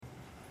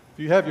If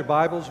you have your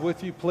Bibles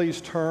with you,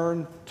 please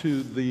turn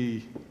to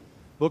the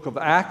book of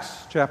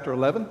Acts, chapter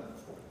 11.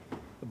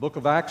 The book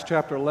of Acts,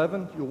 chapter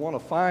 11. You'll want to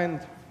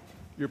find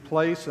your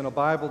place in a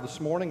Bible this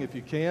morning if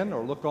you can,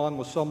 or look on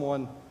with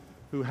someone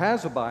who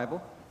has a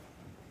Bible.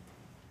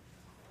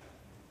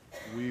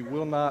 We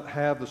will not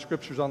have the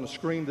scriptures on the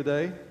screen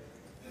today,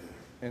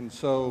 and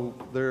so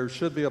there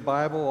should be a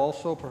Bible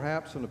also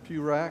perhaps in a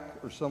pew rack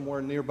or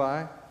somewhere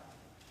nearby,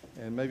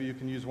 and maybe you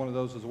can use one of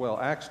those as well.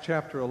 Acts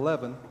chapter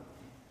 11.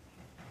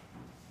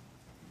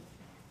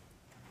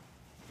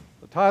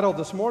 The title of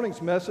this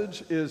morning's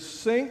message is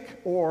Sink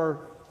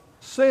or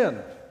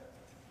Sin.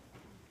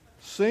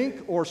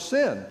 Sink or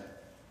Sin.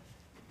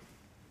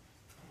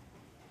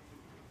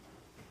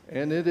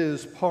 And it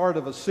is part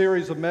of a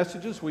series of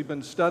messages we've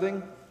been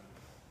studying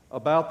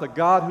about the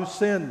God who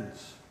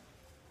sins.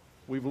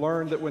 We've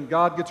learned that when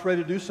God gets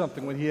ready to do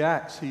something, when He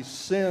acts, He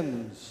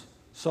sends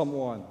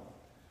someone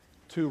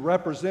to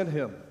represent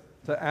Him,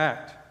 to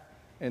act.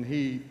 And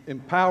He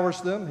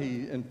empowers them,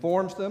 He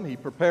informs them, He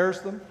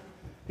prepares them,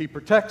 He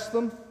protects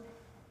them,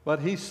 but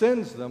He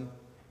sends them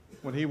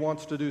when He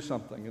wants to do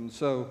something. And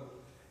so,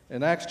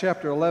 in Acts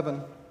chapter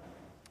 11,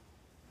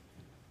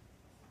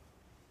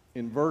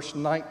 in verse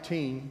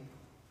 19,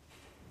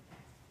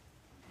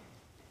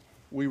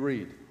 we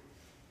read,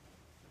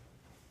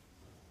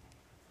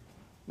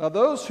 "Now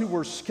those who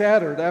were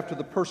scattered after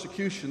the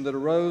persecution that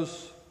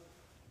arose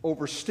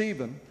over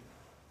Stephen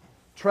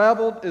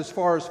traveled as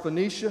far as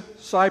Phoenicia,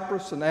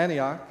 Cyprus, and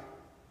Antioch,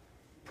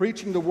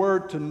 preaching the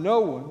word to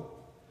no one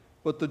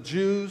but the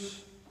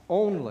Jews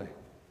only.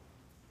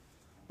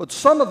 But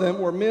some of them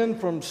were men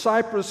from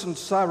Cyprus and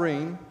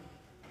Cyrene,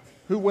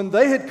 who, when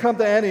they had come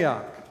to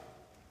Antioch,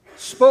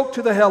 spoke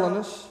to the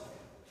Hellenists,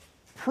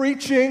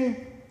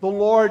 preaching the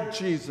Lord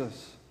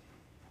Jesus.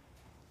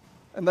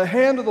 And the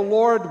hand of the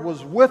Lord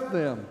was with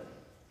them,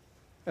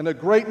 and a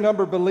great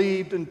number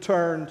believed and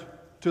turned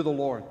to the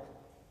Lord.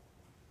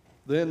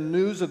 Then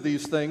news of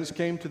these things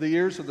came to the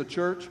ears of the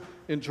church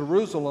in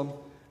Jerusalem,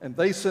 and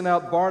they sent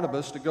out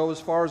Barnabas to go as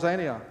far as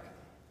Antioch.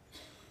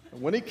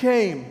 And when he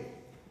came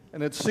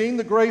and had seen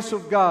the grace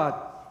of God,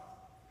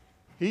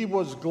 he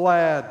was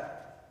glad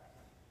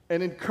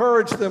and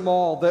encouraged them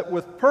all that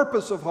with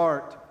purpose of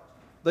heart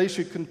they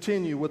should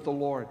continue with the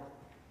Lord.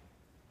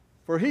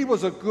 For he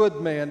was a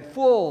good man,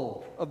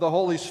 full of the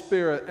Holy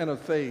Spirit and of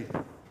faith,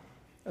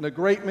 and a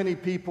great many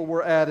people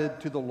were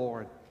added to the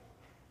Lord.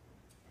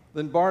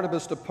 Then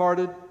Barnabas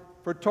departed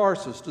for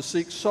Tarsus to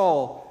seek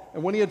Saul,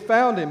 and when he had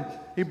found him,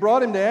 he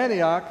brought him to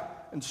Antioch.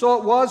 And so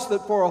it was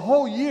that for a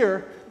whole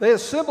year they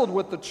assembled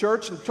with the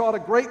church and taught a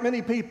great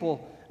many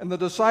people, and the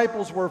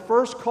disciples were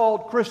first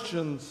called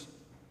Christians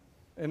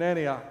in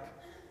Antioch.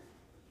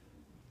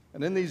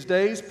 And in these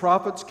days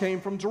prophets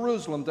came from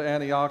Jerusalem to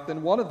Antioch.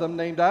 Then one of them,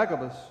 named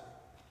Agabus,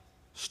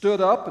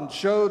 stood up and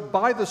showed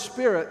by the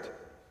Spirit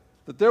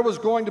that there was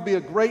going to be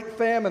a great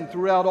famine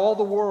throughout all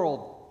the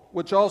world,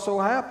 which also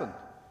happened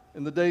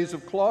in the days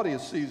of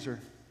Claudius Caesar.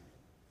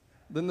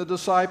 Then the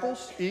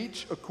disciples,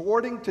 each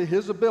according to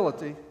his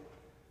ability,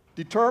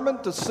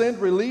 determined to send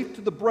relief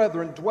to the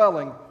brethren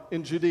dwelling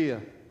in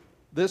Judea.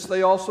 This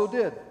they also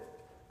did,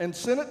 and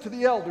sent it to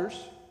the elders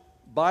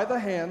by the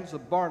hands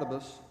of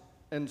Barnabas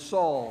and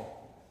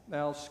Saul."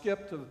 Now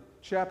skip to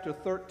chapter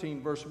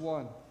 13, verse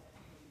 1.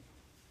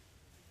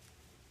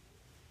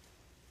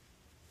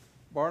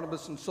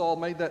 Barnabas and Saul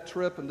made that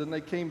trip, and then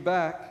they came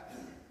back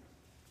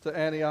to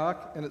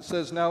Antioch, and it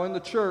says, "Now in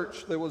the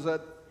church that was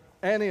at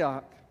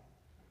Antioch,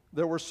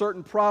 there were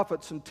certain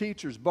prophets and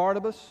teachers,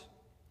 Barnabas,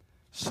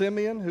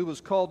 Simeon, who was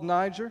called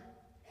Niger,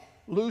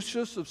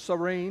 Lucius of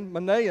Cyrene,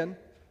 Manaen,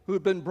 who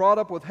had been brought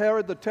up with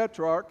Herod the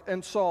Tetrarch,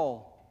 and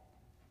Saul.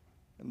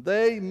 And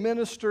they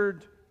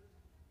ministered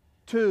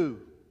to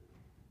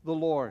the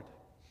Lord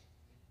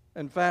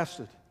and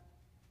fasted.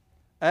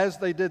 As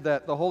they did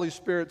that, the Holy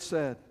Spirit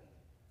said,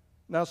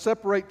 'Now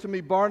separate to me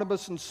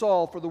Barnabas and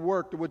Saul for the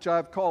work to which I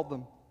have called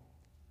them.'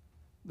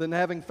 Then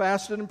having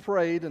fasted and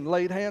prayed and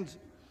laid hands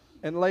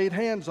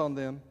on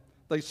them,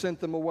 they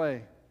sent them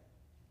away.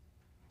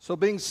 So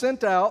being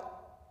sent out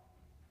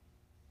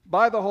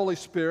by the Holy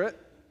Spirit,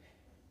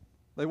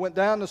 they went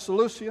down to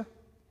Seleucia,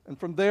 and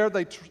from there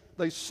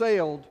they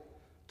sailed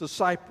to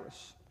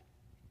Cyprus."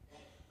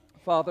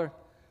 Father,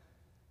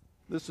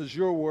 this is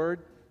your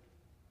word.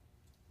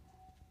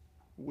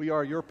 We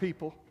are your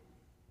people.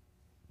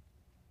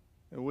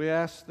 And we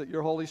ask that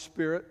your Holy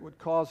Spirit would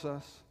cause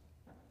us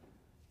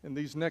in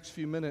these next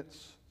few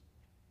minutes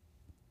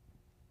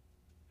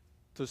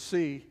to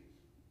see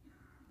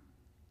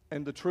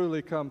and to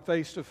truly come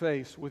face to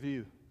face with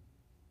you,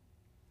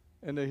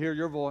 and to hear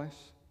your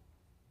voice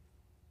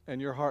and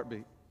your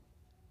heartbeat.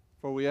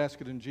 For we ask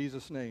it in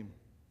Jesus' name.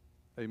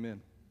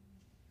 Amen.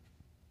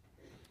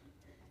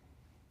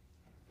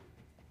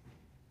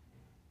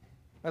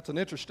 That's an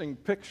interesting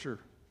picture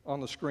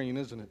on the screen,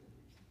 isn't it?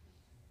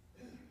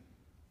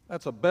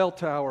 That's a bell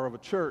tower of a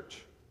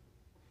church.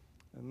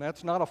 And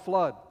that's not a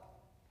flood.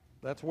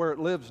 That's where it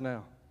lives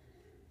now.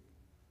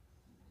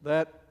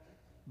 That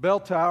bell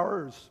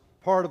tower is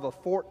part of a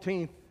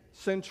 14th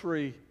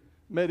century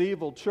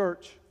medieval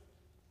church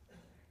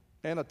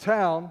and a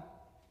town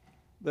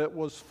that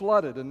was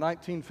flooded in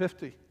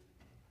 1950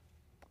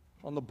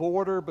 on the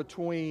border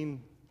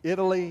between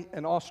Italy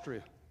and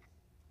Austria.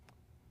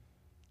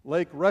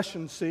 Lake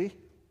Reschensee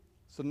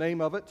is the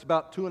name of it. It's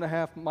about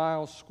 2.5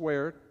 miles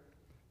squared,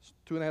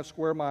 2.5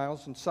 square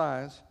miles in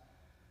size.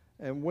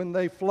 And when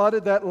they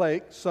flooded that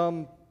lake,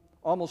 some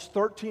almost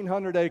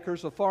 1,300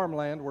 acres of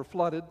farmland were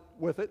flooded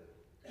with it.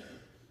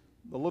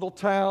 The little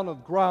town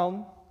of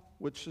Graun,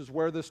 which is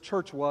where this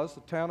church was,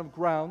 the town of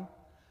Graun,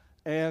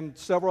 and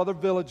several other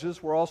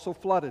villages were also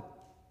flooded.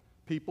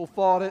 People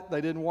fought it.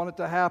 They didn't want it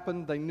to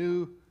happen. They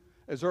knew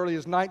as early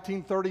as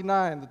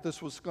 1939 that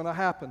this was going to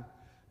happen.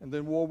 And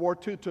then World War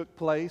II took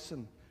place,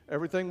 and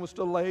everything was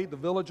delayed. The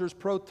villagers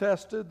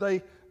protested.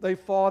 They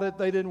fought it.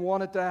 They didn't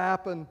want it to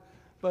happen.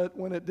 But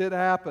when it did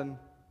happen,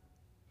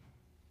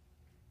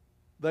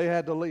 they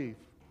had to leave.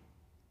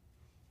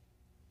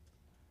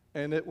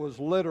 And it was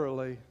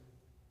literally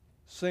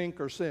sink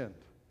or send.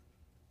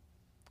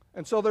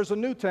 And so there's a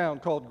new town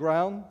called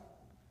Graun.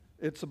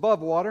 It's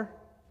above water.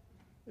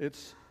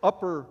 It's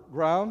upper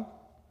ground.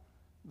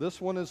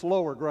 This one is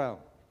lower ground.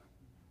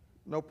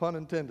 No pun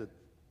intended.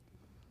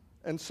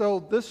 And so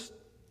this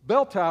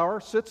bell tower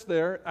sits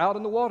there out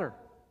in the water.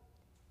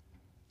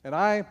 And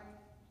I,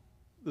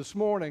 this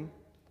morning,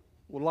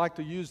 would like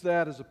to use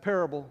that as a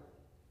parable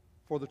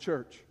for the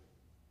church.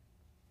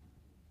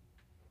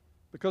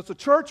 Because the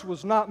church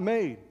was not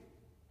made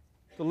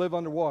to live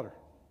underwater.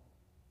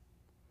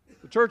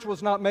 The church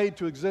was not made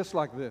to exist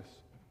like this,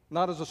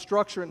 not as a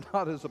structure and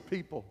not as a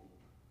people.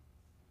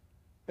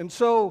 And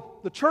so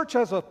the church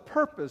has a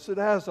purpose, it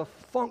has a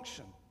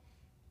function.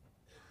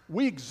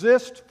 We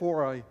exist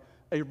for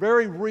a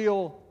very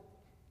real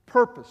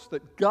purpose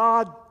that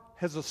God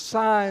has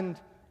assigned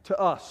to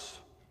us.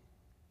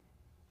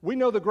 We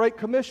know the Great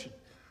Commission.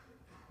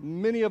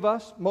 Many of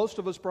us, most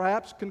of us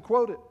perhaps, can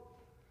quote it.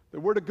 That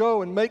we're to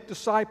go and make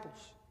disciples,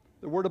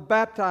 that we're to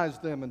baptize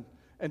them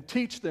and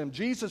teach them.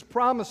 Jesus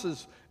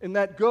promises in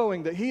that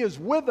going that He is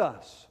with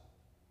us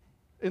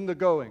in the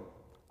going.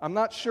 I'm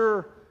not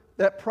sure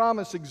that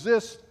promise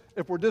exists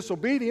if we're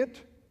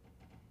disobedient.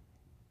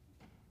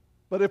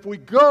 But if we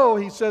go,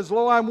 He says,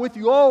 "Lo, I'm with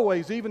you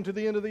always, even to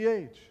the end of the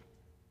age,"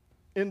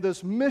 in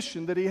this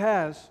mission that He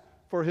has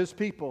for His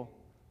people,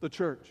 the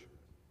church.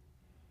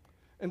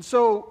 And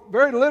so,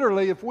 very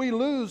literally, if we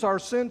lose our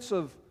sense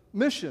of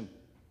mission,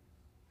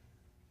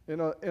 in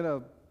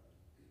a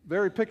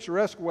very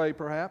picturesque way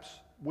perhaps,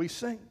 we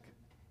sink.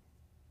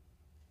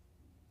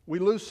 We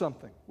lose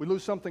something. We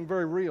lose something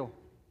very real.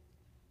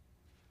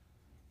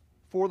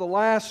 For the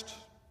last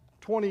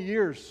 20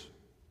 years,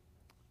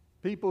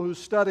 people who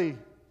study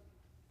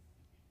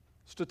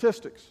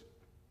statistics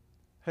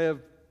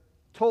have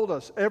told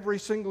us every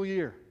single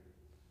year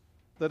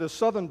that as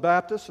Southern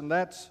Baptists, and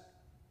that's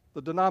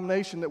the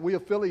denomination that we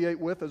affiliate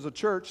with as a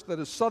church, that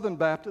is Southern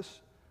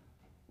Baptists,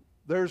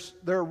 there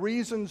are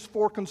reasons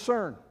for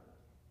concern.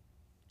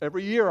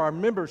 Every year our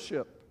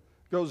membership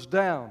goes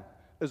down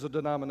as a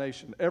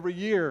denomination. Every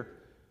year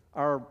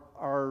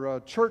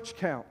our church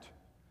count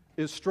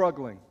is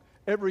struggling.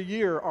 Every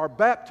year our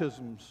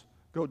baptisms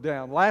go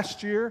down.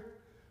 Last year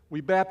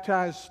we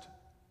baptized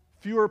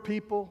fewer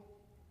people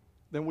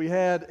than we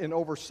had in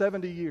over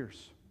 70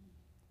 years,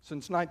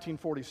 since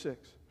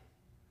 1946.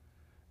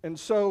 And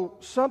so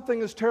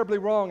something is terribly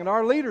wrong, and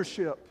our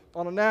leadership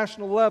on a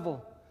national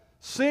level,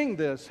 seeing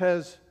this,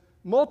 has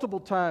multiple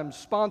times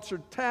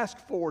sponsored task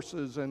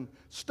forces and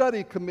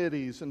study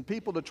committees and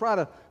people to try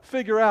to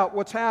figure out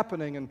what's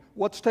happening and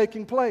what's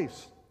taking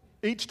place.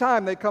 Each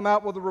time they come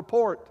out with a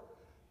report,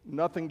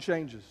 nothing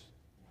changes.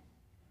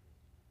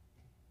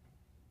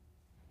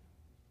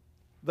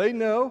 They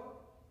know,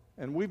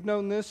 and we've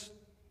known this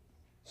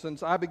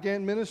since I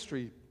began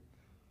ministry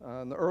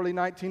in the early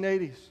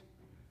 1980s,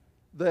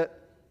 that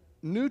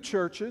new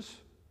churches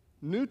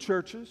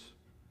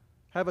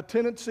have a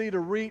tendency to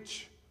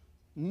reach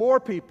more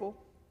people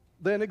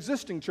than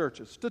existing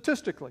churches,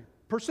 statistically,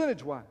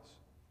 percentage-wise.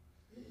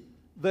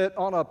 That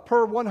on a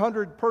per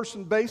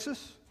 100-person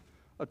basis,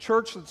 a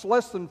church that's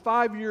less than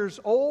 5 years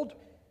old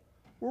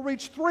will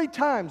reach 3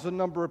 times the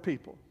number of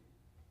people,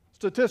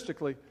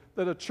 statistically,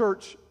 that a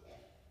church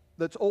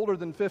that's older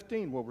than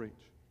 15 will reach.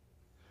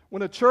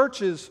 When a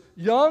church is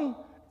young,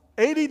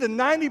 80 to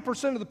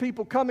 90% of the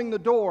people coming the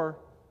door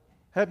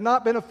have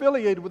not been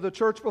affiliated with the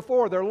church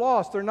before. They're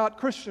lost. They're not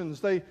Christians.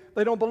 They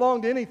don't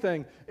belong to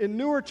anything. In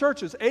newer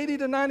churches, 80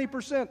 to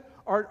 90%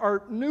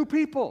 are new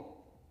people.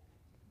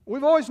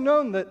 We've always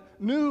known that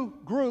new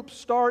groups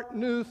start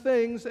new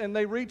things and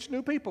they reach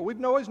new people.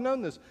 We've always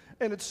known this.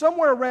 And it's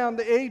somewhere around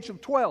the age of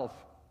 12.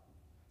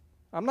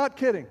 I'm not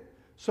kidding.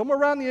 Somewhere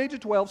around the age of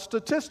 12,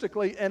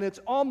 statistically, and it's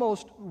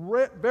almost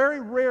very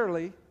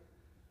rarely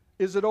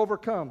is it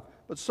overcome.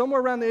 But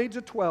somewhere around the age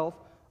of 12,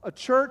 a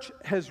church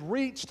has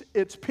reached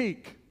its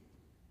peak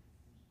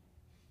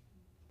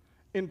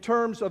in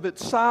terms of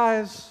its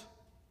size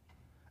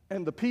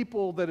and the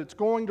people that it's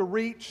going to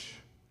reach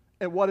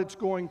and what it's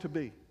going to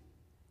be.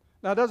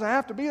 Now, it doesn't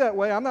have to be that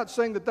way. I'm not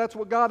saying that that's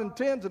what God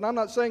intends, and I'm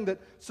not saying that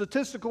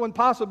statistical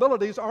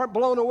impossibilities aren't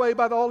blown away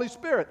by the Holy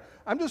Spirit.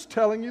 I'm just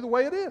telling you the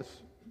way it is.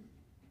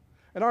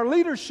 And our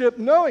leadership,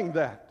 knowing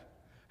that,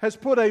 has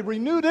put a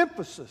renewed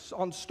emphasis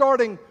on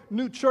starting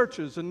new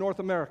churches in North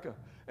America.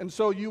 And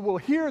so you will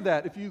hear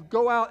that if you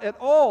go out at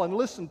all and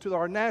listen to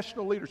our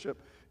national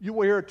leadership. You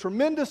will hear a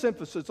tremendous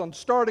emphasis on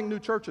starting new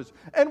churches.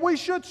 And we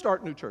should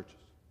start new churches.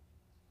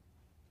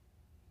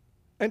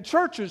 And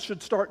churches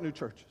should start new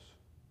churches.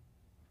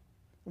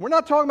 We're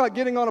not talking about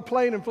getting on a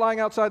plane and flying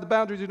outside the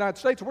boundaries of the United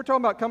States. We're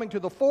talking about coming to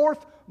the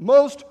fourth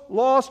most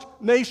lost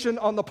nation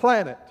on the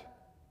planet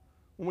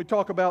when we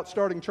talk about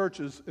starting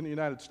churches in the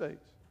United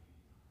States.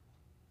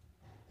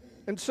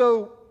 And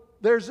so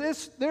there is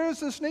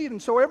this need.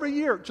 And so every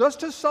year,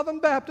 just as Southern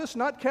Baptists,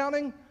 not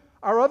counting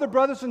our other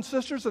brothers and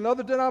sisters in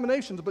other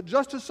denominations, but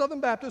just as Southern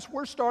Baptists,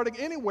 we're starting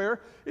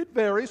anywhere, it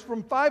varies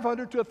from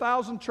 500 to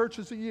 1,000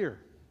 churches a year.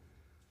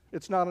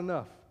 It's not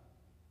enough.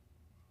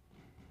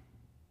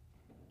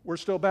 We're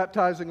still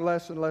baptizing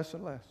less and less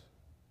and less.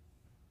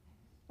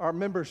 Our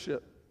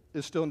membership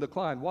is still in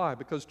decline. Why?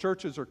 Because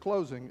churches are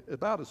closing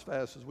about as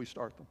fast as we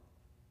start them.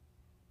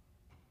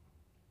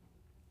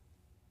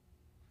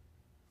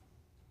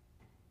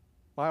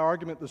 My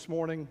argument this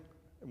morning,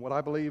 and what I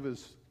believe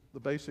is the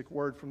basic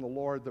word from the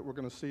Lord that we're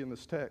going to see in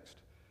this text,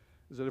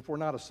 is that if we're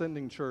not a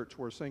sending church,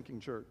 we're a sinking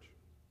church.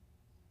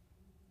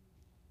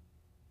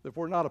 If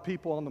we're not a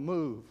people on the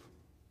move,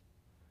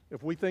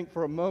 if we think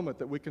for a moment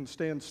that we can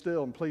stand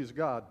still and please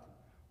God,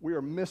 we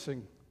are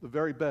missing the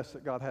very best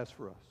that God has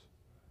for us.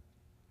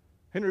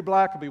 Henry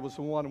Blackaby was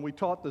the one, and we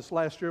taught this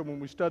last year when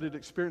we studied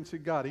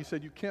Experiencing God. He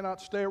said, you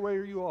cannot stay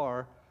where you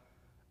are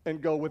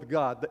and go with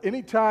God. That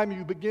anytime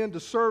you begin to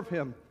serve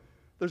Him,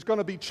 there's going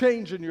to be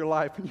change in your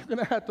life, and you're going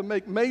to have to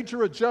make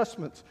major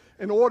adjustments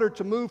in order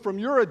to move from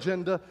your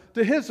agenda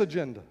to His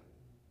agenda.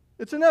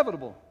 It's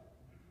inevitable.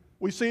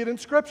 We see it in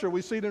Scripture.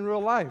 We see it in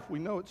real life. We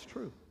know it's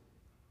true.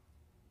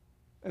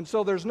 And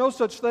so there's no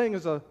such thing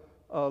as a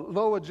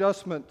low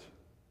adjustment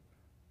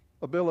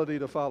ability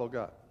to follow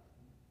God.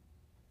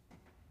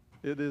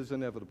 It is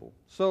inevitable.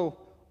 So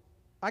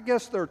I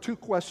guess there are two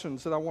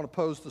questions that I want to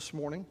pose this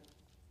morning.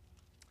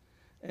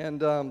 And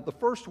the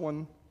first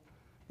one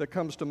that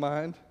comes to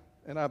mind,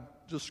 and I've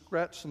just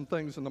scratched some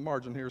things in the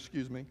margin here,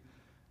 excuse me.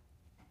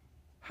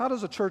 How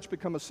does a church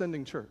become a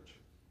sending church?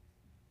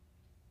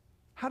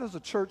 How does a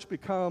church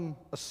become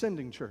a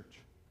sending church?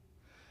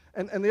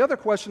 And the other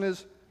question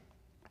is,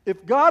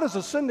 if God is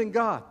a sending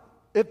God,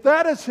 if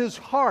that is His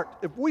heart,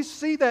 if we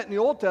see that in the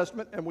Old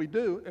Testament, and we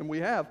do, and we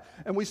have,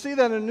 and we see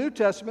that in the New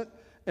Testament,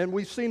 and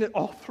we've seen it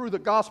all through the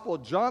Gospel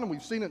of John, and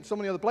we've seen it in so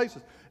many other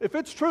places. If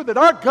it's true that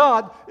our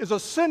God is a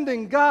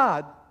sending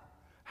God,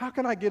 how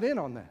can I get in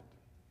on that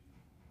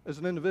as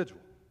an individual?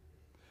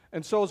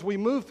 And so as we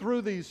move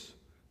through these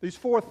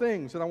four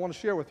things that I want to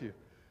share with you,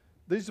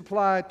 these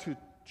apply to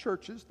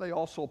churches. They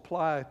also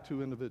apply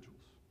to individuals.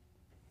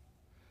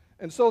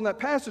 And so in that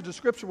passage of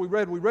Scripture we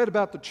read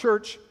about the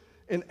church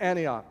in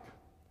Antioch.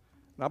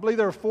 And I believe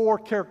there are four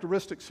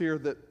characteristics here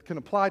that can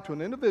apply to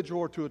an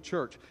individual or to a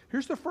church.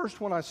 Here's the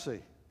first one I see.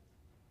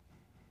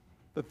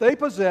 That they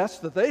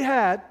possessed, that they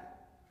had.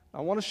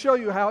 I want to show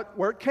you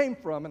where it came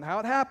from and how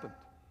it happened.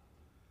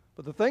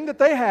 But the thing that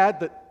they had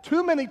that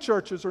too many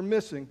churches are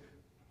missing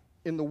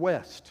in the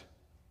West,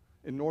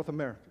 in North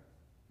America.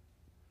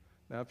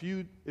 Now, if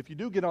you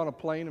do get on a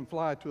plane and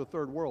fly to a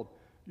third world,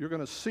 you're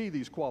going to see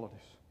these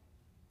qualities.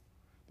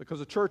 Because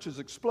the church is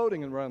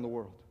exploding around the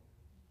world.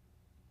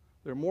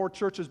 There are more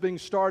churches being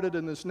started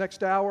in this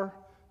next hour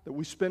that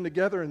we spend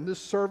together in this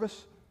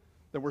service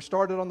than were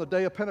started on the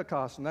day of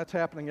Pentecost, and that's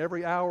happening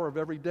every hour of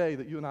every day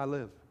that you and I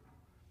live.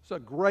 It's a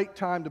great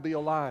time to be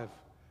alive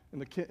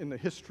in the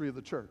history of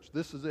the church.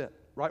 This is it,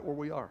 right where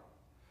we are.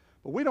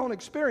 But we don't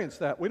experience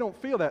that. We don't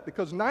feel that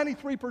because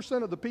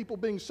 93% of the people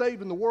being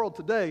saved in the world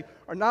today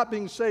are not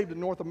being saved in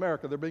North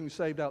America. They're being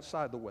saved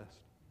outside the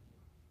West.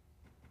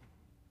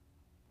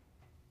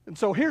 And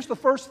so here's the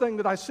first thing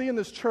that I see in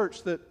this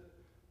church that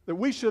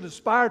we should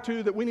aspire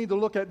to, that we need to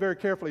look at very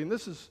carefully, and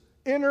this is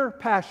inner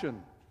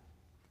passion.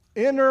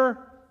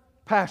 Inner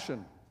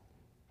passion.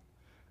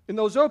 In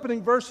those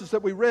opening verses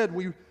that we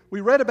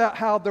read about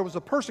how there was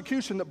a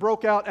persecution that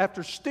broke out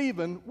after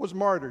Stephen was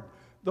martyred.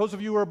 Those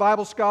of you who are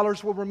Bible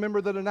scholars will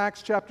remember that in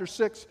Acts chapter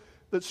 6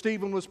 that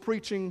Stephen was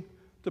preaching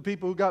to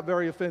people who got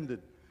very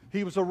offended.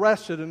 He was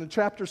arrested, and in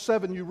chapter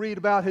 7 you read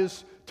about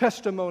his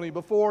testimony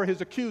before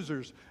his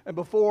accusers and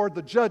before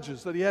the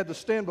judges that he had to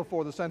stand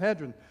before the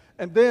Sanhedrin.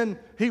 And then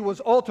he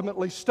was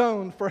ultimately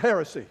stoned for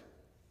heresy.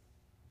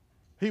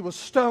 He was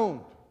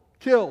stoned,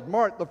 killed,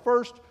 martyred, the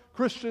first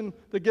Christian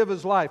to give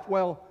his life.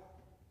 Well,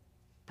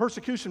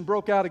 persecution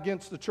broke out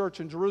against the church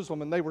in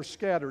Jerusalem, and they were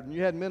scattered. And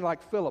you had men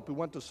like Philip who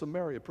went to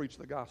Samaria to preach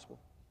the gospel.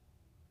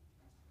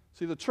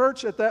 See, the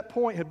church at that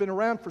point had been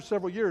around for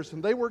several years,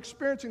 and they were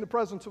experiencing the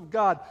presence of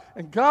God,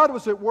 and God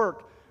was at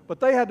work, but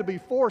they had to be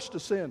forced to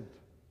sin.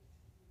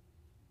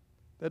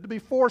 They had to be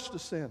forced to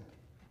sin.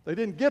 They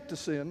didn't get to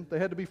sin. They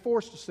had to be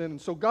forced to sin.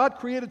 And so God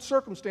created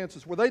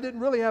circumstances where they didn't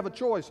really have a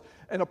choice.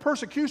 And a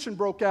persecution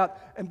broke out.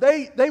 And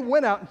they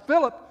went out. And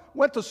Philip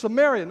went to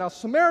Samaria. Now,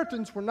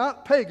 Samaritans were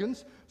not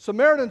pagans.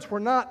 Samaritans were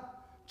not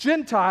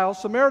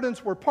Gentiles.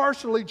 Samaritans were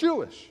partially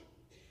Jewish.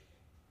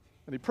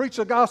 And he preached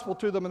the gospel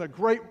to them, and a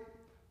great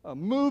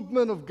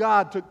movement of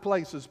God took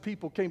place as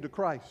people came to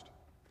Christ.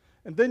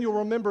 And then you'll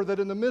remember that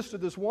in the midst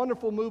of this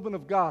wonderful movement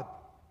of God,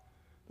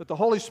 that the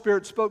Holy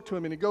Spirit spoke to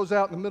him, and he goes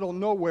out in the middle of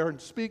nowhere and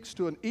speaks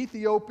to an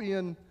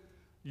Ethiopian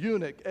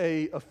eunuch,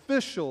 a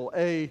official,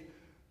 a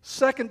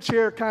second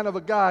chair kind of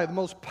a guy, the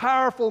most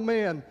powerful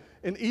man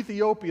in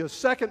Ethiopia,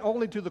 second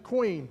only to the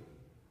queen.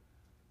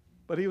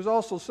 But he was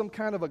also some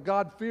kind of a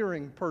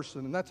God-fearing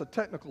person, and that's a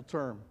technical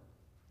term,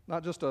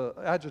 not just an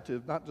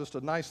adjective, not just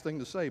a nice thing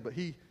to say, but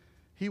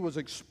he was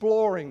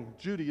exploring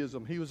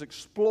Judaism. He was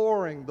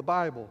exploring the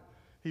Bible.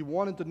 He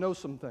wanted to know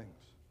some things.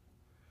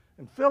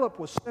 And Philip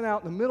was sent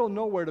out in the middle of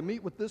nowhere to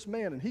meet with this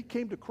man, and he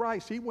came to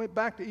Christ. He went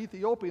back to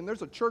Ethiopia, and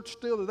there's a church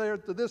still there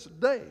to this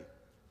day.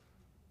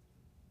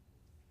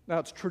 Now,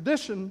 it's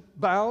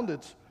tradition-bound,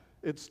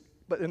 it's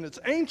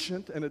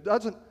ancient, and it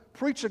doesn't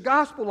preach the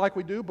gospel like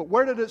we do, but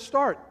where did it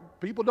start?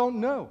 People don't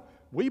know.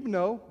 We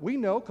know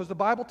because the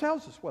Bible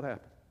tells us what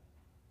happened.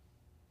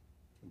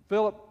 And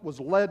Philip was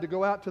led to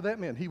go out to that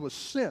man. He was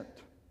sent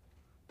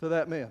to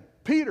that man.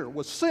 Peter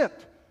was sent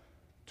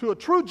to a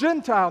true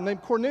Gentile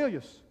named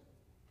Cornelius.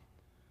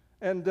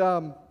 And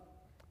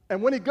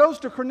when he goes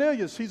to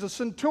Cornelius, he's a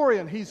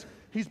centurion.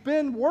 He's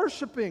been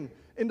worshiping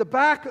in the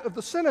back of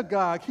the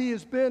synagogue. He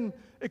has been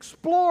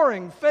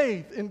exploring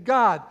faith in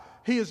God.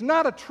 He is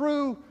not a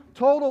true,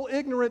 total,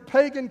 ignorant,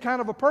 pagan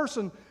kind of a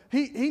person.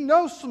 He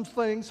knows some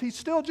things. He's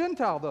still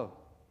Gentile, though.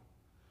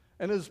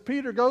 And as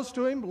Peter goes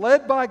to him,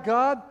 led by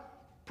God,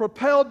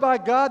 propelled by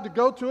God to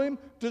go to him,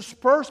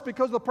 dispersed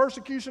because of the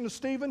persecution of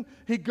Stephen,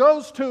 he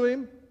goes to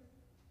him.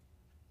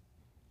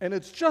 And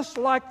it's just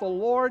like the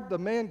Lord, the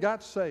man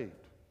got saved.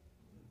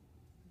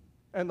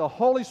 And the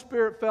Holy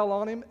Spirit fell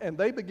on him, and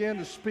they began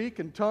to speak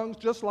in tongues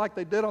just like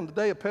they did on the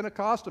day of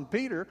Pentecost. And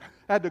Peter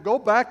had to go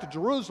back to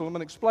Jerusalem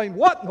and explain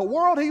what in the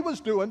world he was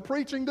doing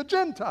preaching to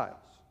Gentiles.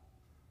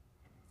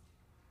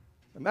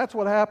 And that's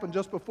what happened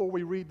just before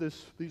we read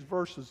these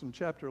verses in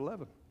chapter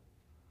 11.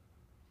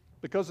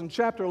 Because in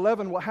chapter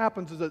 11, what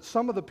happens is that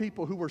some of the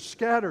people who were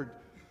scattered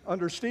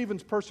under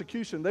Stephen's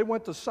persecution, they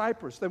went to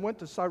Cyprus, they went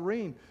to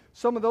Cyrene.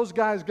 Some of those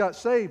guys got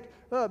saved.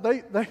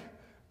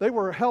 They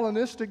were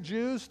Hellenistic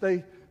Jews.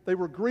 They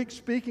were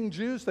Greek-speaking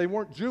Jews. They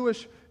weren't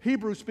Jewish,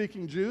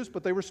 Hebrew-speaking Jews,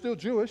 but they were still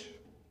Jewish.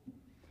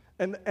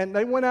 And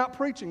they went out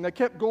preaching. They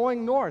kept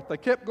going north.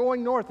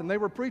 And they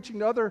were preaching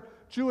to other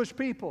Jewish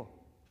people.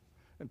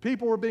 And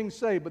people were being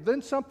saved. But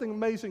then something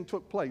amazing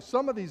took place.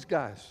 Some of these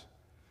guys,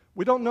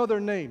 we don't know their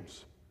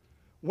names,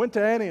 went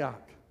to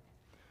Antioch.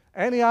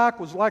 Antioch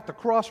was like the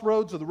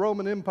crossroads of the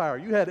Roman Empire.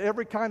 You had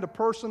every kind of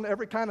person,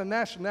 every kind of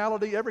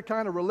nationality, every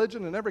kind of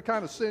religion, and every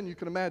kind of sin you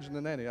can imagine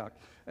in Antioch.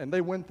 And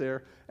they went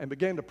there and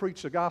began to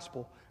preach the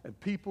gospel, and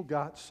people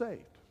got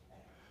saved.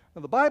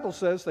 Now, the Bible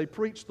says they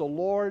preached the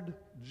Lord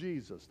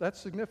Jesus. That's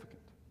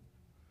significant.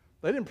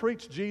 They didn't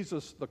preach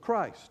Jesus the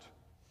Christ,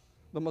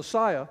 the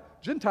Messiah.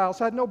 Gentiles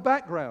had no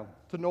background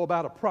to know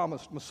about a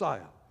promised Messiah.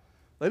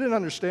 They didn't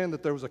understand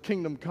that there was a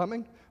kingdom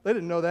coming. They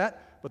didn't know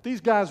that. But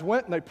these guys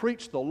went and they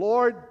preached the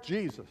Lord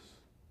Jesus.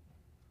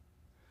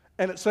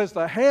 And it says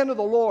the hand of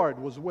the Lord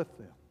was with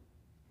them.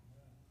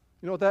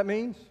 You know what that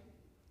means?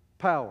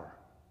 Power.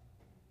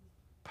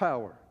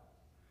 Power.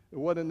 It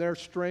wasn't in their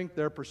strength,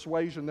 their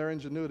persuasion, their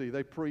ingenuity.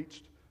 They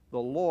preached the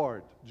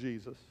Lord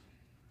Jesus.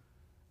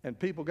 And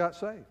people got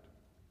saved.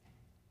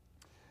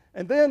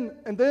 And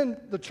then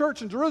the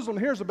church in Jerusalem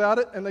hears about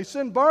it, and they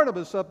send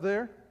Barnabas up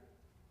there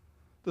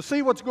to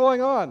see what's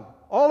going on.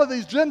 All of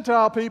these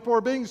Gentile people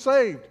are being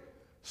saved.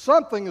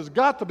 Something has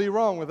got to be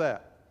wrong with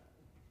that.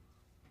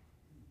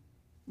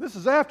 This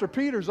is after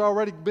Peter's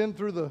already been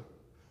through the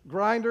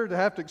grinder to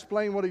have to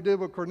explain what he did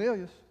with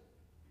Cornelius.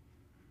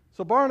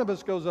 So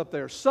Barnabas goes up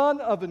there. Son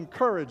of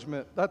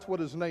encouragement, that's what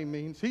his name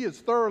means. He is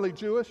thoroughly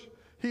Jewish.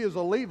 He is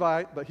a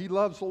Levite, but he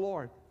loves the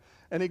Lord.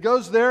 And he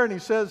goes there and he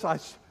says,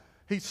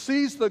 he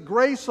sees the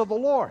grace of the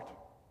Lord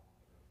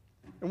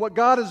and what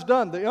God has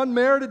done. The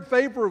unmerited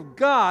favor of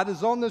God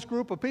is on this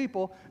group of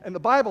people, and the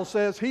Bible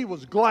says he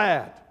was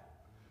glad.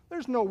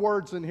 There's no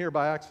words in here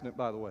by accident,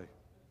 by the way.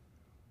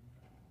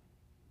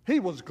 He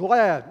was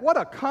glad. What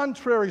a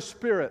contrary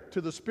spirit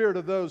to the spirit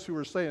of those who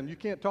are saying, you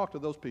can't talk to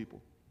those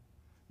people.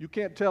 You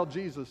can't tell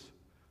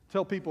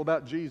people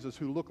about Jesus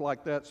who look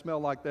like that, smell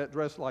like that,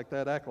 dress like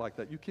that, act like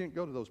that. You can't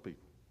go to those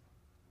people.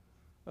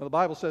 Now, the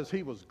Bible says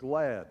he was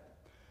glad.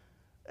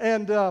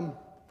 And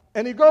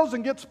he goes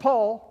and gets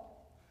Paul.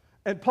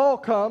 And Paul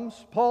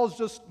comes. Paul's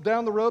just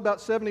down the road about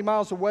 70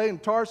 miles away in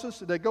Tarsus.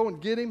 They go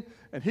and get him.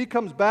 And he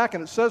comes back,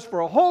 and it says for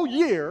a whole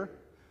year,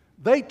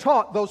 they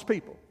taught those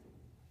people.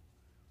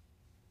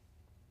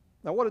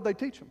 Now, what did they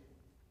teach them?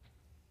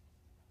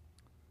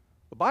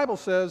 The Bible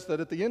says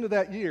that at the end of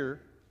that year,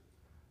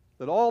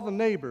 that all the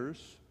neighbors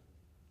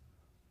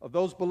of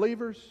those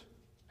believers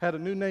had a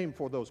new name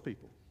for those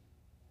people.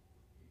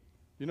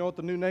 You know what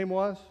the new name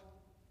was?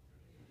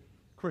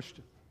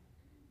 Christian.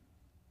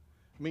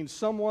 It means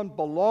someone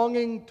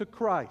belonging to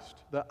Christ.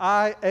 The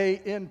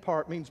I-A-N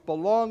part means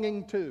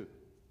belonging to.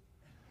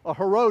 A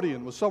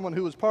Herodian was someone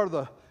who was part of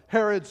the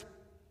Herod's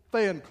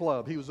fan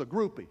club. He was a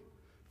groupie.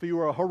 If you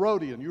were a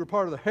Herodian, you were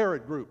part of the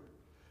Herod group.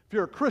 If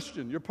you're a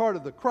Christian, you're part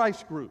of the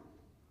Christ group.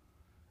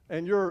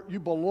 And you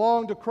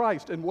belong to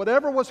Christ. And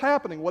whatever was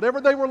happening,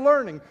 whatever they were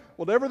learning,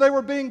 whatever they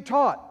were being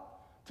taught,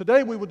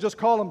 today we would just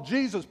call them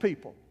Jesus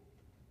people.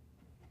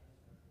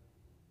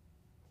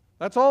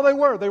 That's all they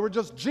were. They were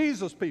just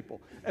Jesus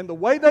people. And the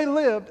way they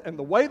lived and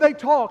the way they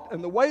talked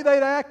and the way they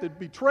acted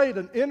betrayed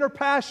an inner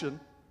passion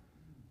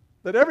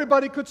that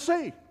everybody could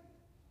see.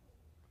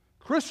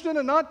 Christian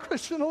and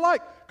non-Christian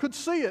alike could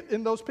see it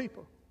in those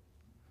people.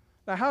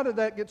 Now, how did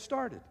that get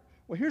started?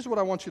 Well, here's what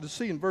I want you to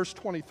see in verse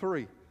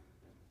 23,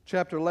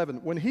 chapter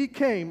 11. When he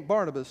came,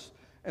 Barnabas,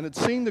 and had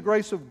seen the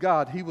grace of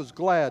God, he was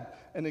glad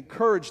and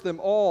encouraged them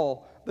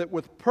all that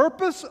with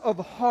purpose of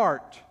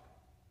heart.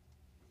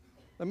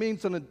 That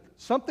means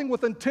something with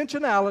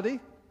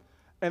intentionality,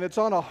 and it's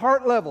on a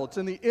heart level. It's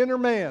in the inner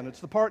man. It's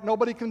the part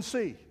nobody can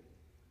see.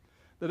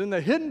 That in the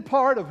hidden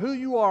part of who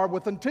you are,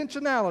 with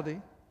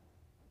intentionality,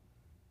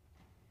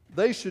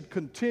 they should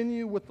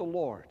continue with the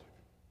Lord.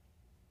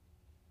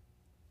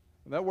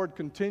 And that word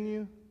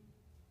continue,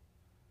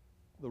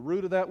 the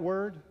root of that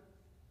word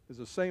is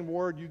the same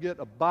word you get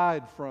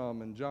abide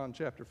from in John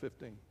chapter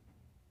 15.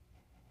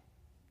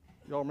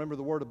 Y'all remember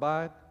the word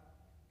abide?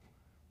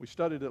 We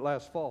studied it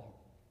last fall.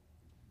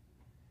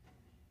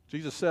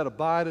 Jesus said,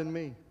 abide in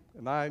me,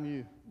 and I in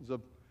you.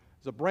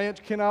 As a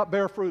branch cannot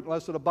bear fruit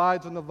unless it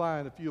abides in the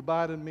vine. If you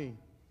abide in me,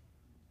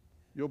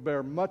 you'll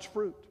bear much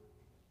fruit.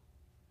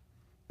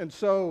 And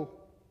so,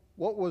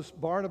 what was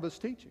Barnabas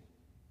teaching?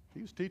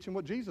 He was teaching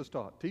what Jesus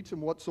taught. Teach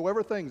them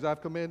whatsoever things I've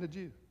commanded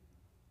you.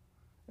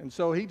 And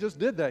so he just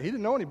did that. He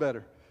didn't know any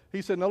better.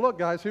 He said, now look,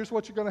 guys, here's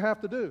what you're going to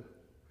have to do.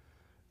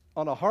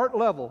 On a heart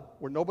level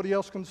where nobody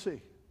else can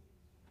see,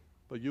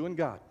 but you and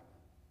God.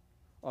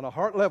 On a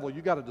heart level,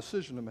 you got a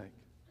decision to make.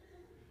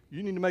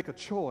 You need to make a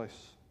choice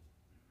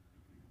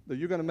that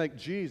you're going to make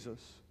Jesus.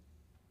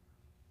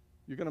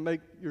 You're going to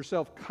make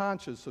yourself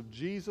conscious of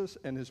Jesus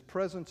and His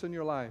presence in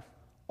your life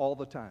all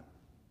the time.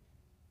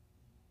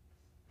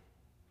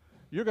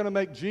 You're going to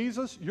make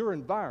Jesus your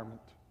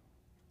environment.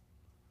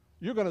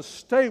 You're going to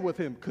stay with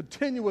Him,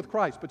 continue with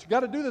Christ. But you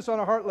got to do this on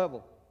a heart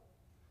level.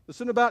 This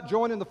isn't about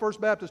joining the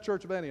First Baptist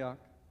Church of Antioch.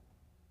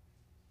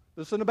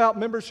 This isn't about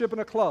membership in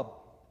a club.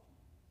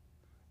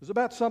 It's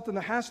about something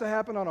that has to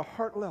happen on a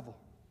heart level.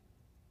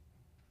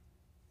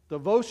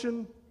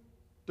 Devotion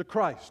to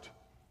Christ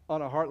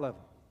on a heart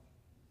level.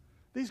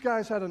 These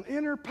guys had an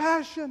inner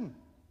passion.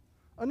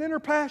 An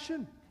inner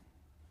passion.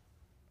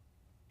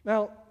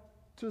 Now,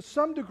 to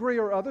some degree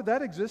or other,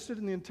 that existed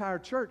in the entire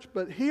church.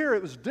 But here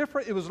it was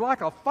different. It was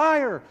like a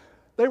fire.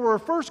 They were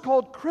first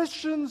called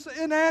Christians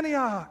in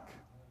Antioch.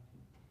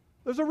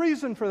 There's a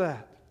reason for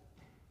that.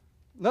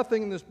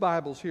 Nothing in this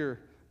Bible is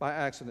here by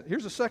accident.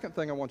 Here's the second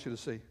thing I want you to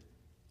see.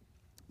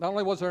 Not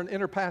only was there an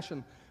inner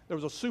passion, there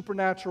was a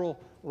supernatural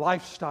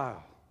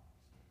lifestyle.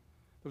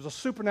 There was a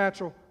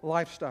supernatural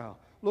lifestyle.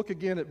 Look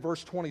again at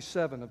verse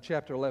 27 of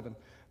chapter 11.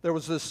 There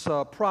was this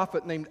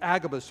prophet named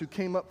Agabus who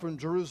came up from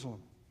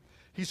Jerusalem.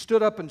 He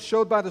stood up and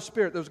showed by the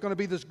Spirit there was going to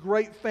be this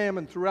great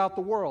famine throughout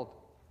the world.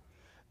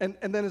 And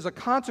then as a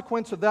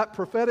consequence of that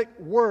prophetic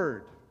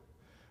word,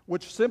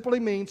 which simply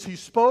means he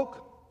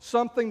spoke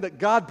something that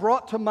God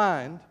brought to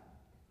mind,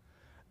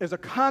 as a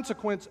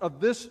consequence of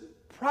this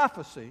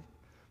prophecy,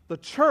 the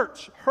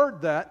church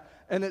heard that,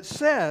 and it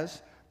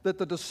says that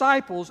the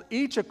disciples,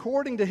 each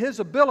according to his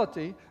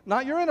ability,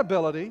 not your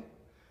inability,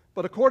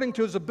 but according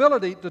to his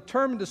ability,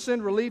 determined to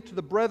send relief to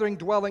the brethren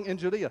dwelling in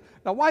Judea.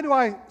 Now, why do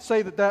I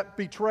say that that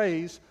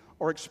betrays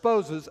or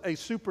exposes a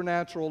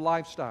supernatural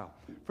lifestyle?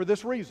 For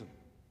this reason.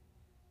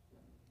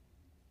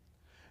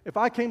 If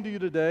I came to you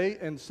today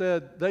and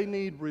said they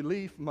need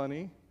relief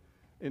money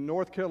in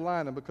North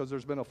Carolina because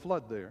there's been a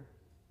flood there,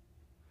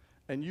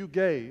 and you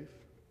gave,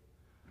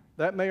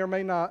 that may or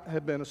may not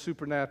have been a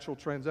supernatural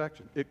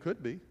transaction. It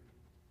could be,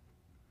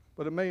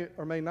 but it may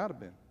or may not have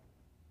been.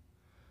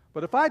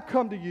 But if I'd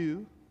come to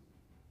you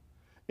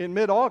in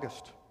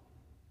mid-August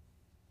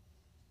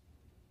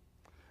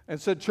and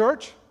said,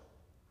 church,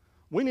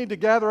 we need to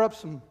gather up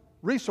some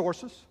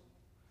resources.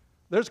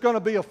 There's going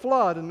to be a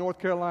flood in North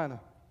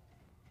Carolina.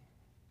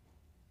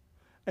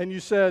 And you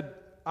said,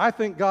 I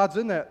think God's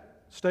in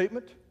that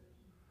statement.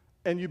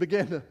 And you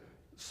began to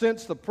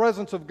sense the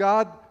presence of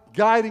God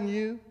guiding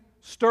you,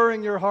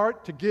 stirring your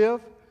heart to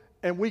give.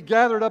 And we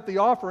gathered up the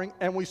offering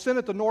and we sent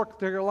it to North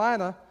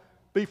Carolina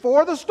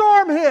before the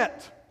storm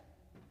hit.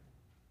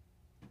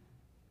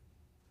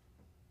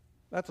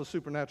 That's a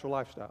supernatural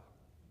lifestyle.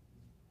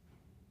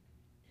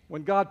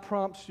 When God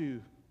prompts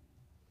you,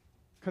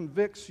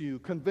 convicts you,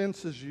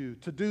 convinces you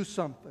to do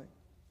something,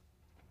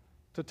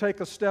 to take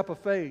a step of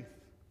faith,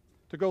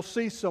 to go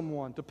see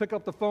someone, to pick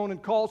up the phone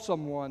and call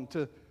someone,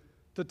 to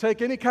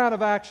take any kind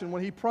of action,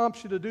 when He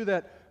prompts you to do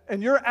that,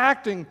 and you're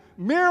acting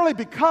merely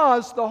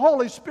because the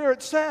Holy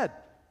Spirit said,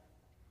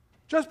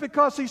 Just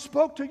because He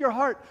spoke to your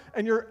heart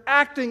and you're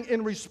acting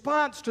in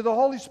response to the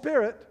Holy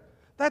Spirit,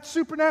 that's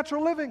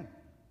supernatural living.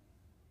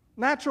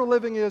 Natural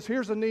living is,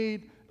 here's a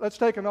need, let's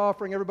take an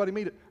offering, everybody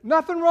meet it.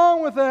 Nothing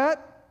wrong with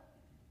that.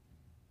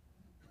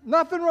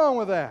 Nothing wrong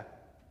with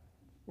that.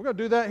 We're going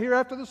to do that here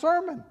after the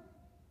sermon.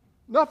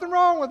 Nothing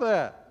wrong with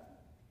that.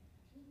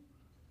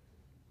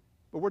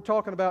 But we're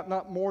talking about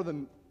not more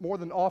than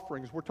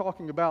offerings. We're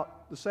talking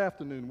about this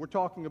afternoon. We're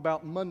talking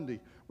about Monday.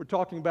 We're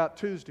talking about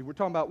Tuesday. We're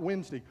talking about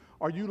Wednesday.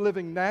 Are you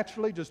living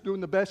naturally, just doing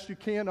the best you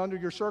can under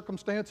your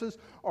circumstances?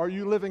 Are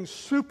you living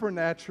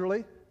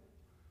supernaturally?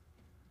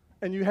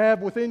 And you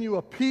have within you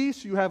a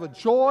peace, you have a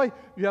joy,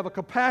 you have a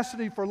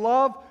capacity for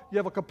love, you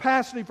have a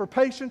capacity for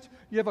patience,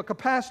 you have a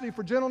capacity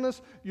for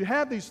gentleness. You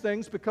have these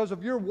things because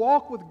of your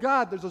walk with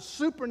God. There's a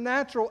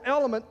supernatural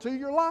element to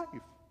your life.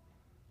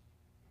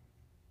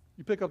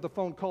 You pick up the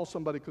phone, call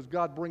somebody because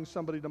God brings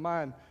somebody to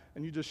mind,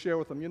 and you just share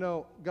with them, you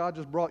know, God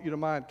just brought you to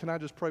mind. Can I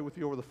just pray with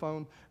you over the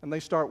phone? And they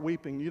start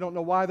weeping. You don't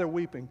know why they're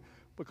weeping,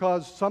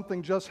 because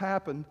something just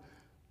happened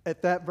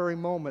at that very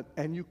moment,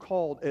 and you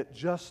called at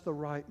just the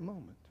right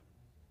moment.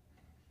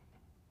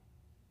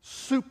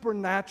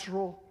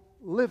 Supernatural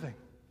living.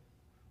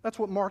 That's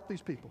what marked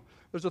these people.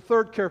 There's a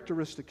third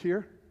characteristic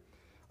here.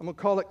 I'm going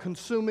to call it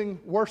consuming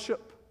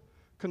worship.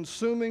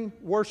 Consuming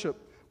worship.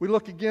 We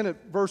look again at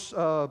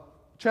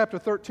chapter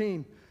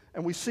 13,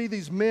 and we see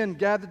these men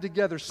gathered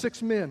together,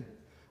 6 men.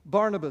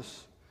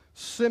 Barnabas,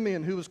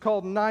 Simeon, who was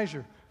called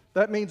Niger.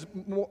 That means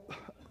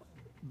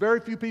very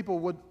few people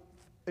would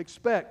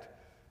expect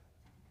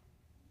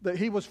that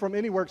he was from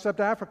anywhere except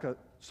Africa.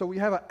 So we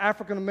have an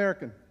African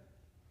American.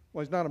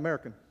 Well, he's not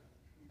American.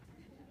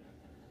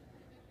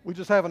 We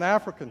just have an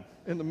African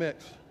in the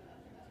mix.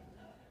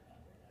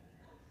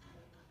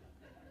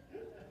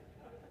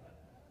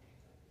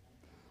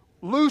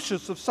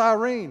 Lucius of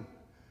Cyrene.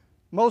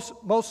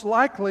 Most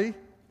likely,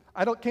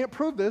 can't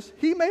prove this,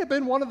 he may have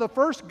been one of the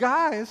first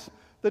guys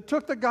that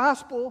took the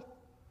gospel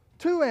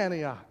to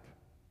Antioch.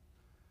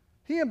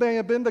 He may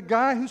have been the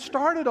guy who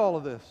started all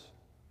of this.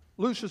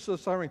 Lucius of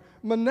Cyrene.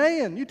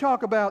 Manaen, you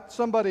talk about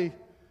somebody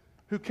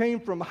who came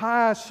from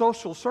high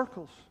social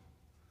circles.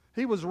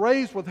 He was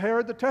raised with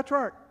Herod the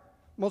Tetrarch,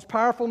 most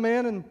powerful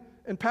man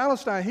in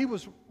Palestine. He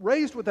was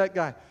raised with that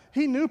guy.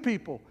 He knew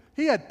people.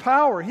 He had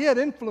power. He had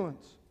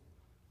influence.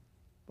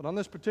 But on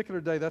this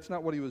particular day, that's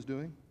not what he was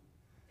doing.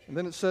 And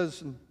then it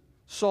says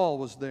Saul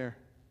was there.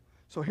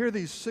 So here are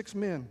these 6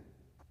 men.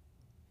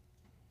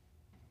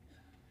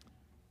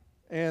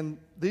 And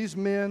these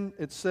men,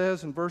 it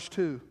says in verse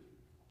 2,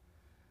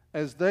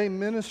 as they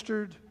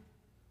ministered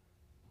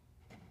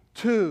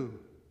to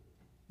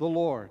the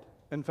Lord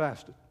and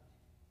fasted.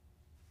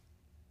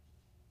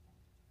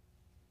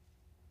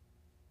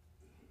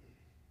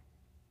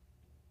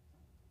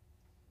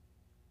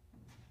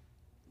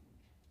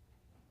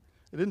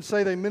 It didn't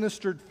say they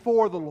ministered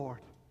for the Lord.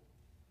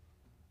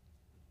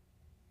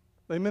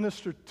 They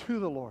ministered to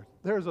the Lord.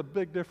 There's a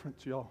big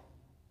difference, y'all.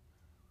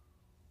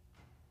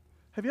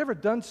 Have you ever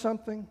done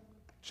something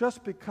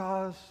just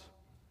because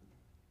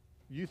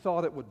you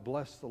thought it would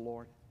bless the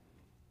Lord?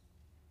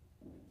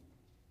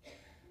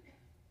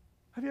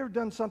 Have you ever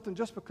done something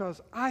just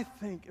because I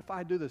think if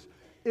I do this,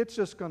 it's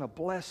just going to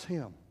bless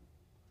Him?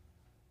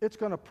 It's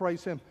going to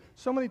praise Him.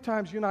 So many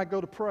times you and I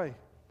go to pray,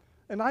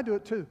 and I do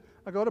it too.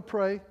 I go to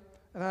pray,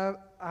 and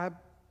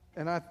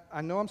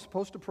I know I'm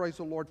supposed to praise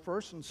the Lord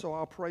first, and so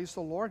I'll praise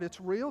the Lord.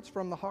 It's real. It's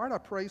from the heart. I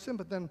praise Him,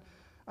 but then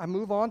I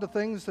move on to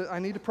things that I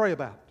need to pray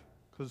about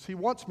because He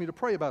wants me to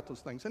pray about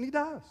those things, and He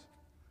does.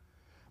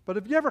 But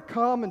have you ever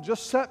come and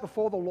just sat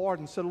before the Lord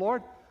and said,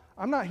 Lord,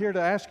 I'm not here to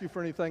ask you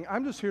for anything.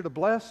 I'm just here to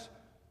bless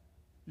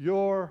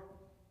your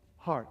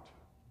heart.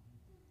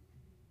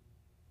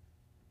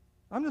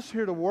 I'm just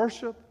here to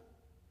worship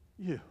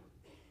you.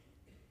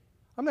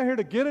 I'm not here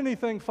to get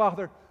anything,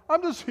 Father.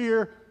 I'm just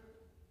here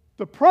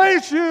to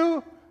praise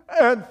you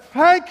and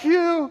thank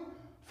you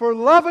for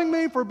loving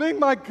me, for being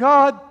my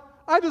God.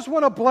 I just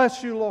want to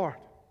bless you, Lord.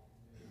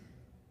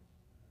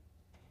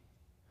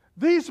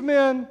 These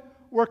men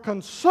were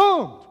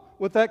consumed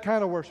with that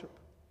kind of worship.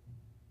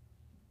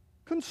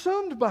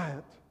 Consumed by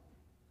it.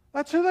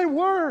 That's who they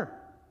were.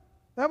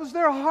 That was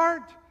their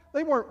heart.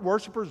 They weren't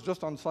worshipers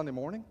just on Sunday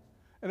morning.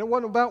 And it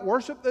wasn't about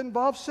worship that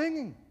involved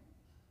singing.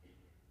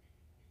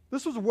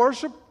 This was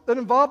worship that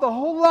involved the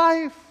whole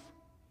life.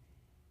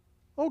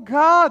 Oh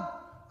God,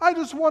 I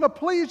just want to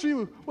please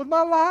you with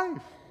my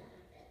life.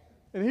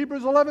 In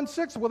Hebrews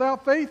 11:6,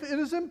 without faith it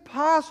is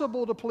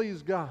impossible to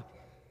please God.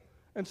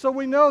 And so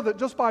we know that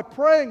just by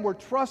praying, we're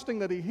trusting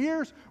that He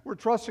hears, we're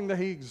trusting that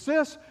He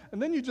exists,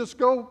 and then you just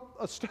go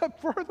a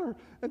step further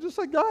and just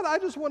say, God, I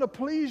just want to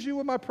please you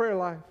with my prayer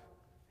life.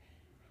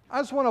 I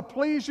just want to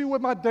please you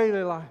with my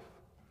daily life.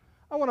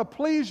 I want to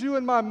please you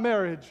in my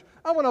marriage.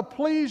 I want to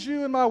please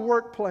you in my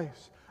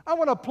workplace. I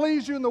want to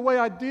please you in the way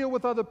I deal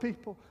with other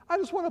people. I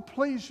just want to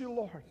please you,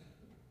 Lord.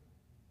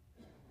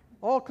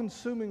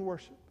 All-consuming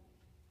worship.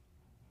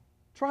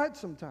 Try it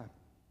sometime.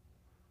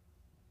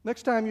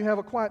 Next time you have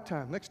a quiet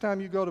time, next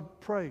time you go to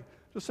pray,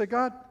 just say,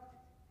 God,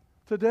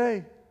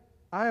 today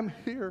I am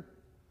here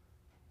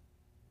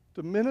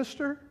to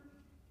minister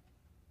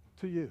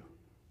to you.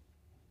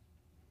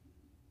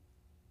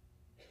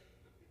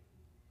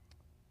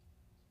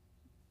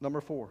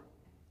 Number 4.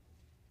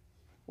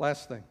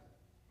 Last thing.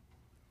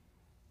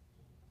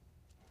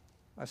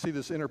 I see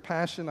this inner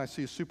passion. I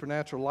see a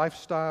supernatural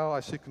lifestyle. I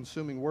see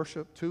consuming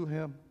worship to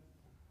Him,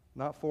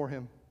 not for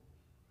Him.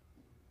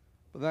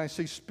 But then I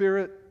see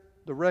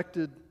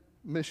Spirit-directed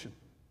mission.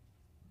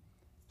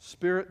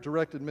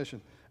 Spirit-directed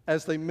mission.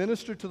 As they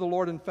ministered to the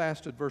Lord and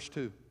fasted, verse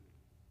 2,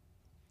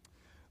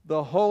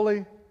 the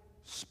Holy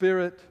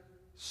Spirit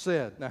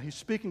said. Now he's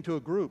speaking to a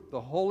group.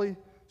 The Holy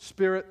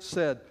Spirit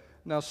said,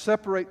 now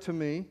separate to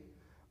me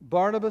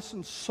Barnabas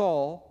and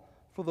Saul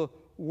for the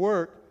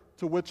work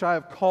to which I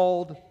have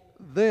called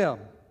them.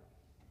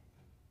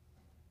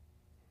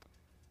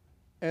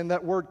 And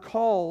that word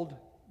called,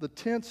 the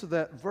tense of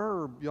that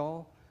verb,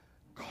 y'all,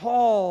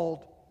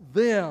 called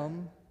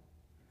them,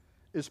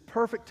 is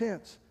perfect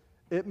tense.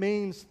 It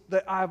means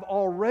that I've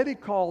already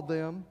called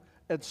them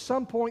at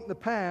some point in the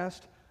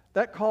past.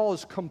 That call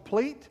is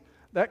complete.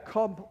 That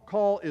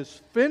call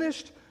is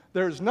finished.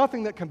 There's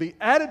nothing that can be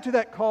added to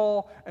that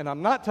call, and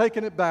I'm not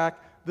taking it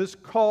back. This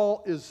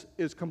call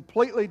is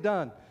completely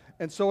done.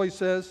 And so he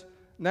says,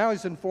 now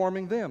he's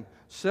informing them,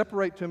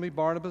 separate to me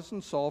Barnabas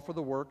and Saul for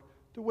the work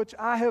to which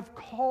I have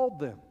called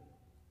them.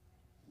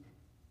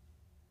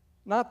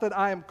 Not that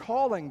I am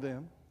calling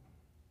them.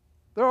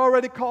 They're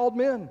already called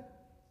men.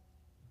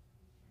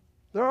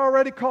 They're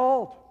already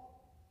called.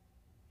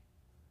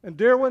 And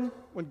dear one,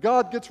 when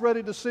God gets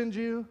ready to send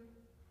you,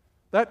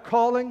 that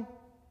calling,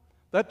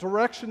 that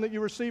direction that you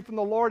receive from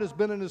the Lord has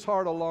been in His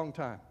heart a long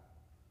time.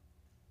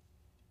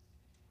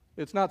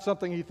 It's not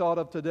something He thought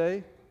of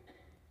today.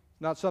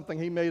 Not something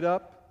He made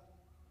up.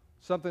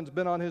 Something's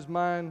been on His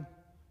mind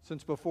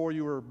since before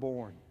you were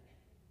born.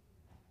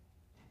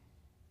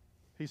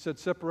 He said,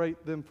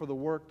 separate them for the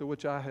work to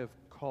which I have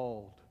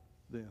called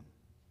them.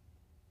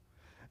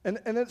 And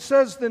it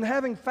says, then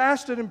having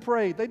fasted and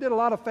prayed, they did a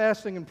lot of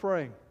fasting and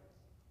praying.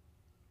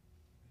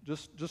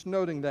 Just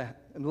noting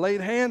that. And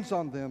laid hands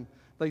on them,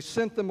 they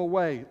sent them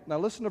away. Now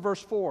listen to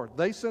verse 4.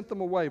 They sent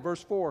them away.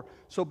 Verse 4.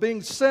 So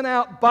being sent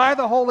out by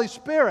the Holy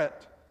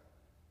Spirit,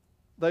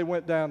 they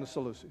went down to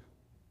Seleucia.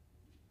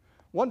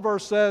 One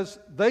verse says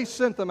they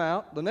sent them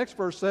out. The next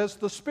verse says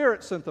the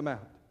Spirit sent them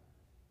out.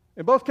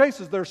 In both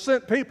cases, they're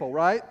sent people,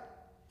 right?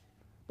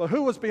 But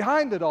who was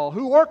behind it all?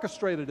 Who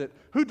orchestrated it?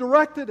 Who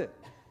directed it?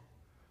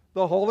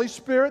 The Holy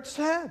Spirit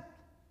said.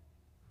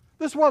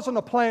 This wasn't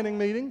a planning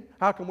meeting.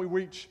 How can we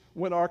reach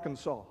Win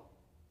Arkansas?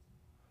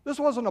 This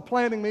wasn't a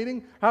planning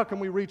meeting. How can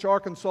we reach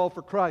Arkansas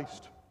for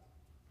Christ?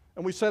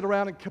 And we sat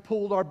around and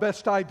pooled our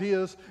best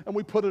ideas and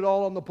we put it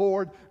all on the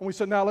board and we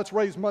said, now let's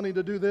raise money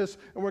to do this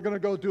and we're going to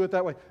go do it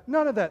that way.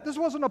 None of that. This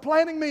wasn't a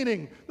planning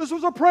meeting. This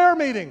was a prayer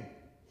meeting.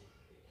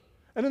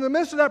 And in the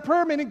midst of that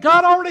prayer meeting,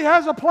 God already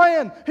has a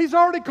plan. He's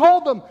already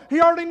called them.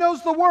 He already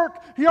knows the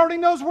work. He already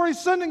knows where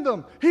He's sending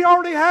them. He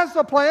already has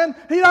the plan.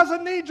 He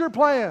doesn't need your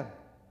plan.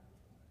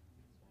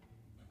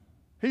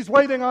 He's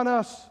waiting on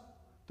us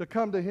to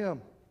come to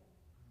Him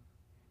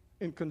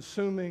in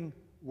consuming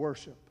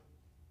worship.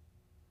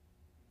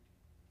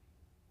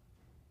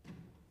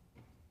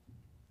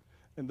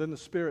 And then the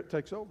Spirit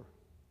takes over.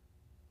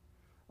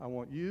 I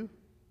want you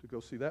to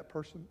go see that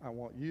person. I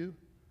want you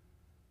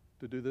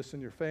to do this in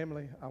your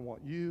family. I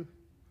want you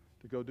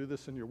to go do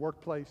this in your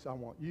workplace. I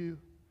want you.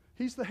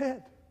 He's the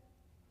head.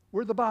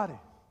 We're the body.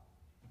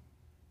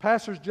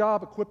 Pastor's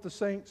job, equip the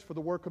saints for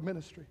the work of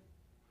ministry.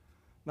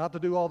 Not to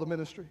do all the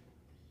ministry,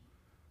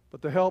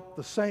 but to help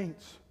the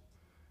saints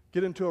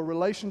get into a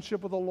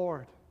relationship with the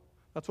Lord.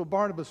 That's what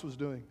Barnabas was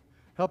doing.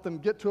 Help them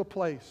get to a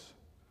place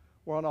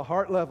where on a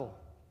heart level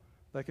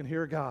they can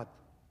hear God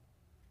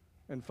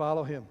and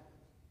follow Him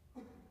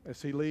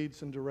as He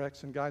leads and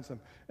directs and guides them.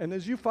 And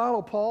as you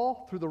follow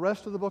Paul through the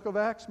rest of the book of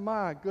Acts,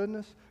 my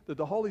goodness, did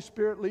the Holy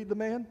Spirit lead the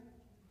man?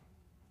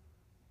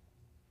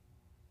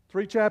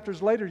 3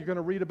 chapters later, you're going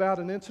to read about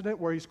an incident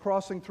where he's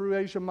crossing through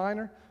Asia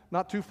Minor,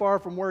 not too far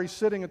from where he's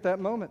sitting at that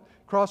moment.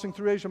 Crossing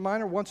through Asia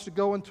Minor, wants to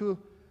go into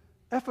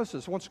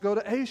Ephesus, wants to go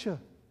to Asia.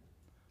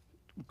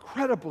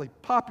 Incredibly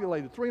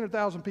populated,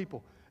 300,000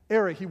 people.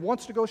 Area, he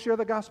wants to go share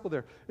the gospel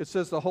there. It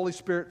says the Holy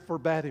Spirit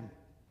forbade him.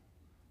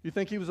 You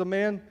think he was a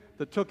man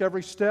that took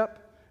every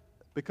step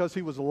because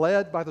he was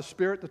led by the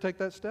Spirit to take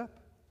that step?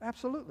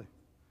 Absolutely.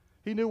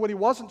 He knew when he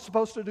wasn't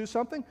supposed to do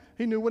something.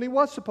 He knew when he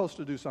was supposed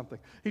to do something.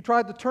 He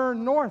tried to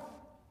turn north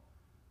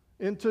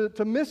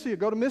into Mysia,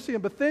 go to Mysia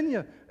and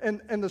Bithynia,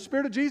 and the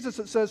Spirit of Jesus,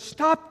 it says,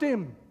 stopped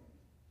him.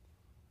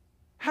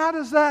 How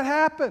does that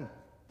happen?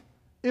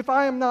 If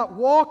I am not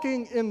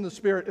walking in the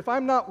Spirit, if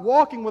I'm not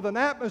walking with an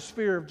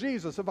atmosphere of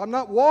Jesus, if I'm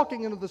not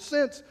walking into the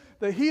sense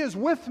that He is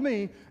with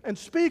me and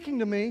speaking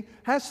to me,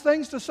 has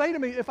things to say to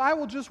me, if I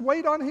will just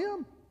wait on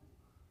Him.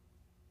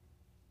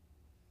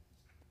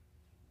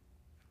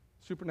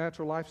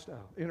 Supernatural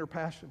lifestyle, inner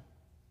passion,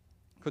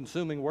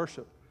 consuming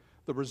worship.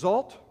 The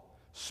result,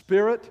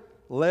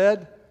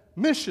 Spirit-led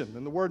mission.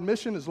 And the word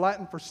mission is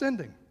Latin for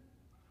sending.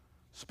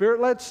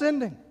 Spirit-led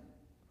sending.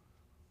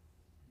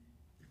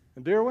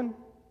 And dear one,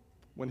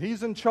 when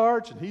He's in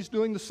charge and He's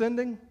doing the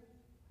sending,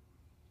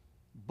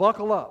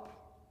 buckle up.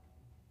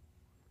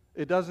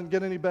 It doesn't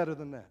get any better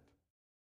than that.